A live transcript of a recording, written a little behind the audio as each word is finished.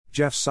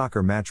Jeff's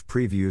soccer match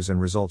previews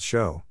and results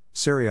show,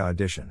 Serie A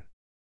edition.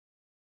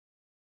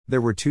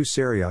 There were two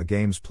Serie A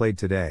games played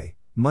today,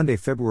 Monday,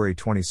 February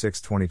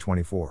 26,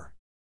 2024.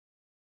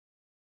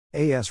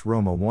 AS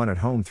Roma won at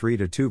home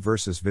 3-2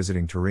 versus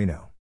visiting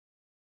Torino.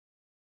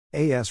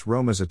 AS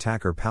Roma's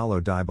attacker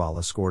Paulo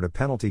Dybala scored a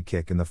penalty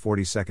kick in the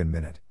 42nd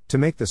minute, to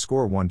make the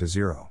score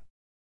 1-0.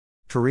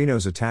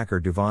 Torino's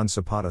attacker Duvan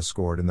Zapata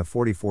scored in the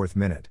 44th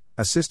minute,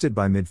 assisted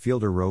by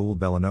midfielder Raul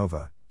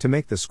Bellanova, to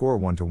make the score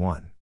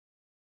 1-1.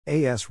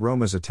 AS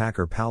Roma's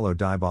attacker Paulo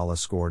Dybala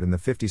scored in the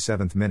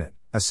 57th minute,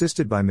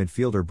 assisted by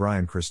midfielder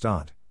Brian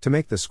Cristante, to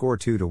make the score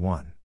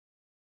 2-1.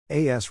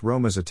 AS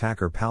Roma's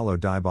attacker Paulo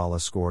Dybala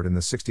scored in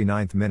the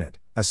 69th minute,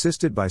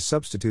 assisted by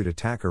substitute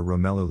attacker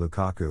Romelu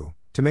Lukaku,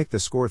 to make the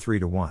score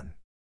 3-1.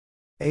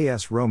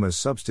 AS Roma's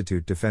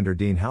substitute defender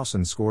Dean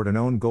Howson scored an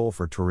own goal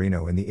for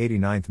Torino in the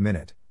 89th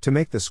minute, to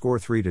make the score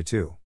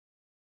 3-2.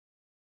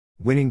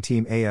 Winning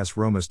team AS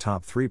Roma's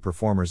top three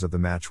performers of the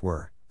match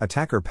were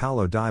attacker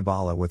Paulo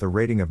Dybala with a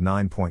rating of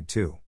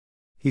 9.2.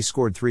 He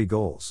scored 3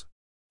 goals.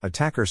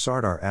 Attacker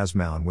Sardar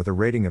Azmoun with a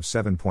rating of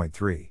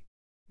 7.3.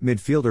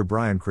 Midfielder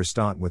Brian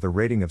Cristante with a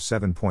rating of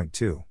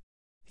 7.2.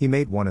 He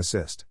made 1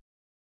 assist.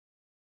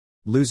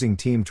 Losing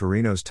team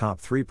Torino's top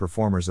 3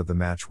 performers of the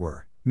match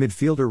were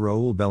midfielder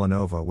Raul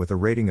Bellanova with a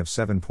rating of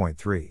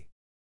 7.3.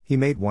 He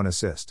made 1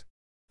 assist.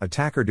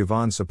 Attacker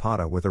Duvan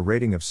Zapata with a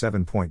rating of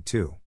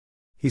 7.2.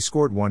 He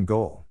scored 1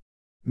 goal.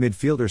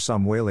 Midfielder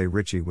Samuele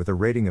Ricci with a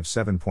rating of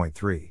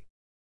 7.3.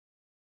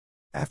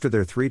 After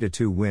their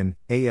 3-2 win,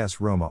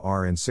 AS Roma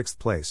are in 6th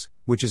place,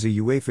 which is a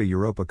UEFA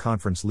Europa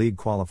Conference League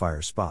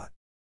qualifier spot.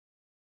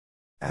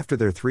 After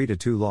their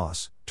 3-2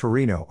 loss,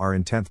 Torino are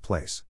in 10th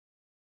place.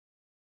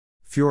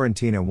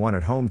 Fiorentina won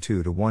at home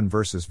 2-1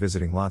 versus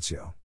visiting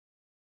Lazio.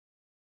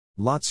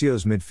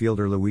 Lazio's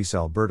midfielder Luis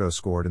Alberto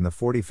scored in the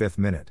 45th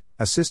minute,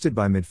 assisted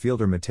by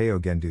midfielder Matteo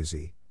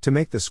Guendouzi, to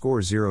make the score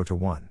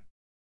 0-1.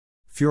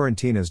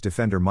 Fiorentina's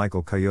defender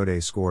Michael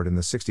Coyote scored in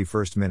the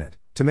 61st minute,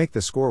 to make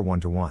the score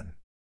 1-1.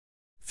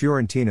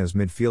 Fiorentina's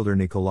midfielder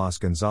Nicolas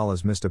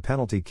Gonzalez missed a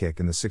penalty kick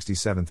in the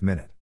 67th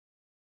minute.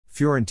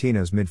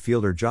 Fiorentina's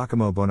midfielder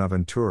Giacomo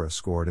Bonaventura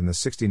scored in the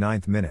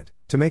 69th minute,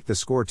 to make the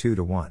score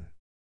 2-1.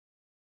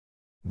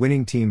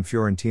 Winning team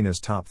Fiorentina's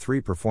top 3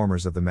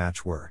 performers of the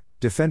match were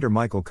defender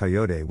Michael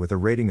Coyote with a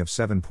rating of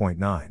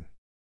 7.9.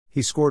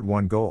 He scored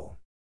 1 goal.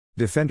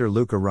 Defender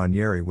Luca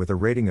Ranieri with a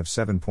rating of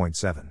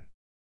 7.7.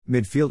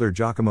 Midfielder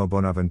Giacomo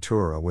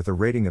Bonaventura with a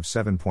rating of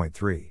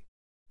 7.3.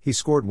 He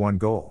scored 1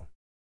 goal.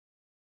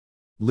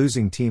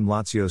 Losing team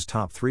Lazio's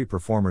top 3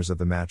 performers of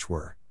the match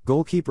were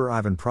goalkeeper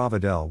Ivan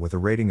Provedel with a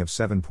rating of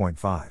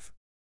 7.5.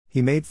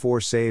 He made 4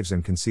 saves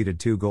and conceded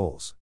 2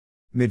 goals.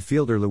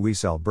 Midfielder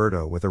Luis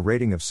Alberto with a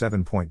rating of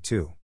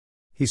 7.2.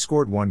 He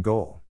scored 1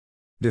 goal.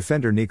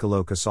 Defender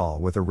Nicolo Casal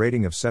with a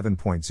rating of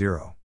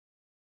 7.0.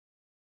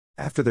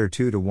 After their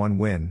 2-1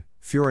 win,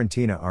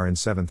 Fiorentina are in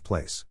 7th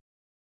place.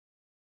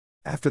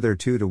 After their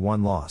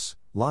 2-1 loss,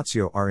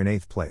 Lazio are in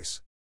 8th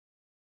place.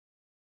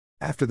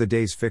 After the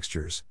day's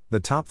fixtures, the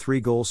top 3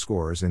 goal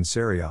scorers in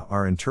Serie A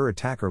are Inter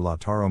attacker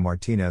Lautaro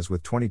Martinez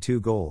with 22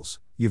 goals,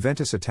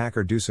 Juventus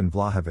attacker Dusan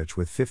Vlahovic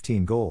with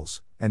 15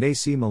 goals, and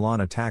AC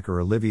Milan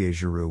attacker Olivier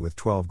Giroud with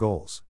 12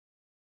 goals.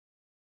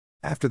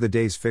 After the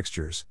day's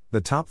fixtures,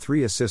 the top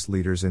 3 assist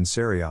leaders in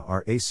Serie A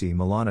are AC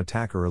Milan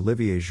attacker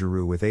Olivier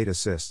Giroud with 8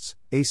 assists,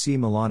 AC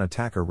Milan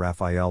attacker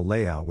Rafael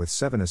Leao with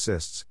 7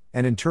 assists,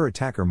 and Inter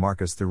attacker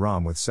Marcus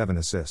Thuram with 7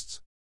 assists.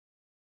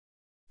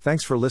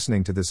 Thanks for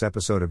listening to this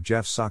episode of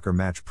Jeff's Soccer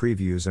Match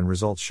Previews and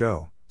Results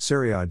Show,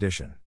 Serie A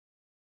edition.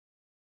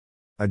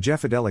 A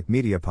Jeffadelic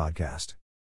Media Podcast.